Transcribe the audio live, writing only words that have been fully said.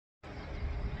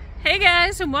Hey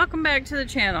guys, and welcome back to the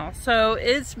channel. So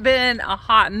it's been a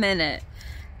hot minute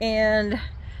and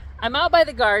I'm out by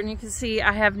the garden. You can see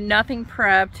I have nothing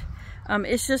prepped.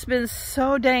 It's just been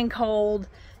so dang cold,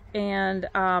 and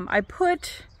I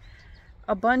put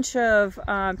a bunch of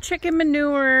chicken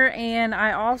manure, and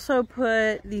I also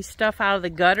put the stuff out of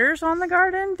the gutters on the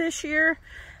garden this year.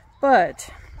 But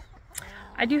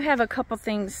I do have a couple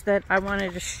things that I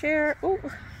wanted to share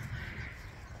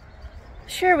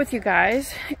with you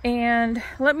guys, and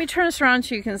let me turn this around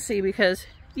so you can see, because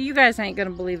you guys ain't gonna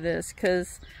believe this,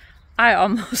 because I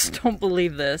almost don't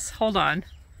believe this. Hold on.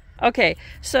 Okay,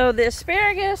 so the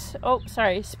asparagus,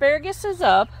 asparagus is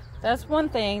up. That's one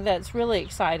thing that's really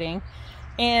exciting,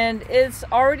 and it's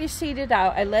already seeded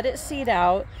out. I let it seed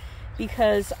out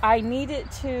because I need it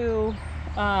to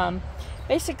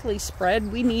basically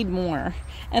spread. We need more.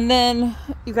 And then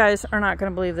you guys are not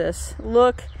gonna believe this.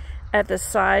 Look at the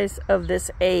size of this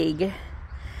egg.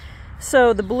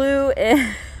 So the blue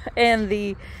and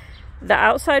the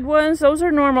outside ones, those are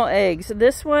normal eggs.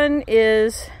 This one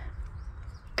is,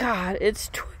 God, it's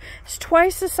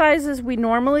twice the size as we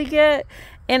normally get,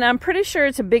 and I'm pretty sure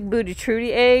it's a Big Booty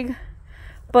Trudy egg,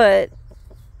 but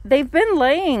they've been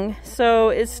laying, so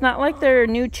it's not like they're a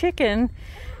new chicken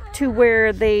to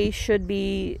where they should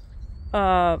be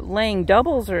laying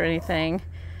doubles or anything.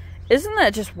 Isn't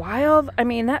that just wild? I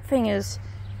mean, that thing is,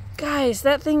 guys,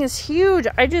 that thing is huge.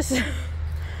 I just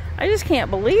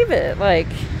can't believe it. Like,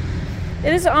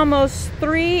 it is almost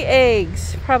 3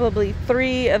 eggs, probably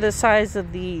 3 of the size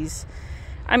of these.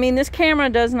 I mean, this camera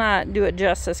does not do it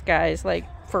justice, guys, like,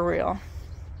 for real.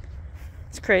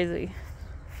 It's crazy.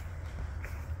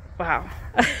 Wow.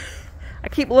 I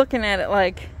keep looking at it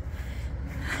like,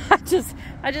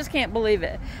 I just can't believe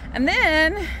it. And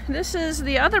then this is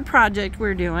the other project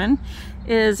we're doing,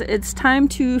 is it's time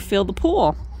to fill the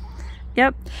pool.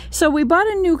 Yep. So we bought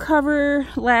a new cover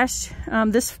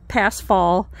this past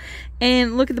fall,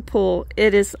 and look at the pool.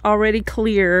 It is already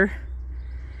clear.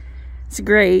 It's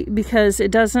great because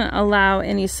it doesn't allow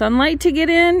any sunlight to get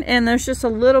in, and there's just a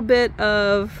little bit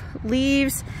of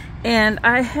leaves. And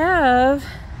I have,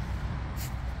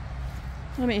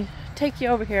 let me take you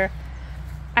over here.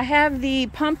 I have the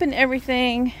pump and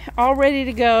everything all ready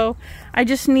to go. I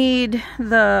just need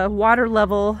the water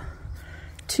level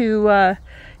to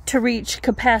reach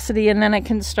capacity, and then I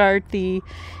can start the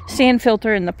sand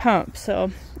filter and the pump.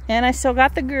 So, and I still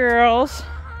got the girls.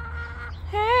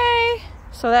 Hey!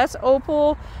 So that's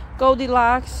Opal,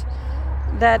 Goldilocks.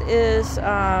 That is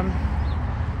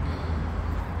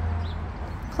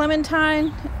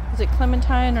Clementine. Is it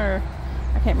Clementine, or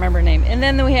I can't remember her name. And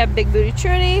then we have Big Booty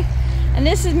Trudy. And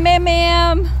this is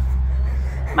Mim.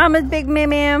 Mama's big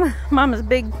Mim. Mama's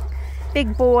big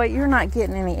boy. You're not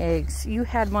getting any eggs. You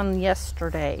had one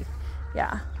yesterday.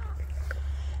 Yeah.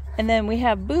 And then we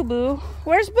have Boo Boo.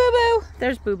 Where's Boo Boo?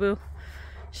 There's Boo Boo.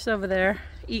 She's over there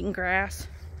eating grass.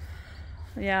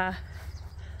 Yeah.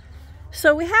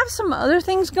 So we have some other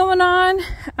things going on.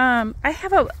 I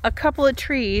have a couple of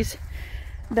trees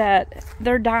that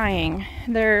they're dying.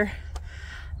 Their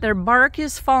bark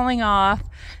is falling off.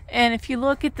 And if you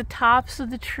look at the tops of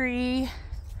the tree,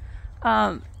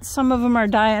 some of them are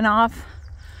dying off.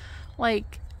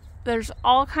 Like, there's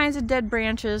all kinds of dead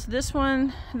branches. This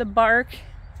one, the bark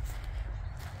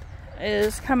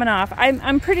is coming off.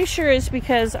 I'm pretty sure it's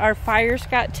because our fires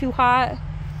got too hot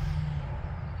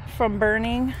from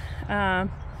burning.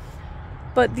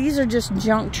 But these are just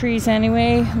junk trees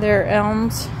anyway. They're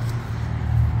elms,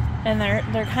 and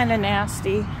they're kind of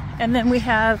nasty. And then we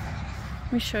have,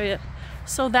 let me show you.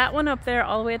 So that one up there,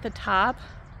 all the way at the top,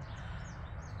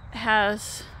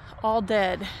 has all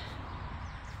dead.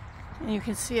 And you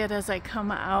can see it as I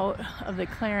come out of the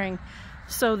clearing.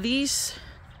 So these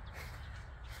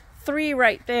 3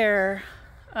 right there,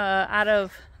 out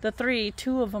of the 3,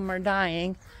 2 of them are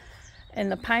dying.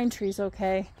 And the pine tree's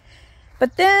okay.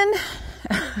 But then,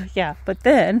 yeah,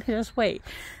 just wait.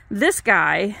 This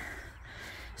guy,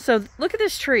 so look at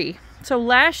this tree. So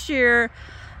last year,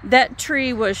 that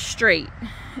tree was straight.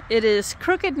 It is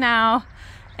crooked now,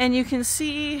 and you can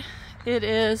see it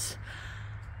is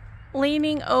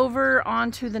leaning over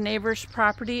onto the neighbor's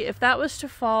property. If that was to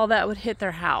fall, that would hit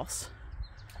their house.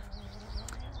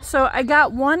 So I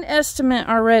got one estimate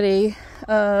already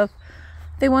of,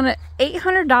 they wanted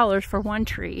 $800 for one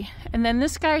tree. And then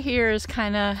this guy here is it's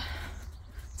kind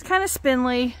of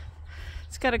spindly.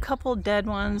 It's got a couple dead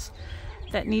ones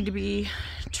that need to be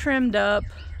trimmed up.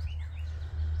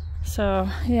 So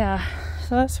yeah,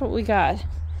 so that's what we got.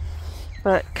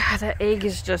 But God, that egg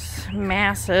is just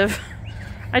massive.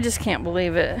 I just can't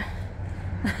believe it.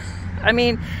 I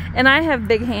mean, and I have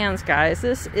big hands, guys.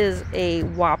 This is a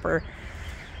whopper.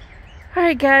 All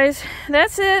right, guys,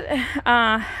 that's it.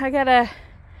 I gotta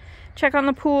check on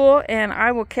the pool, and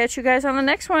I will catch you guys on the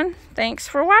next one. Thanks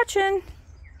for watching.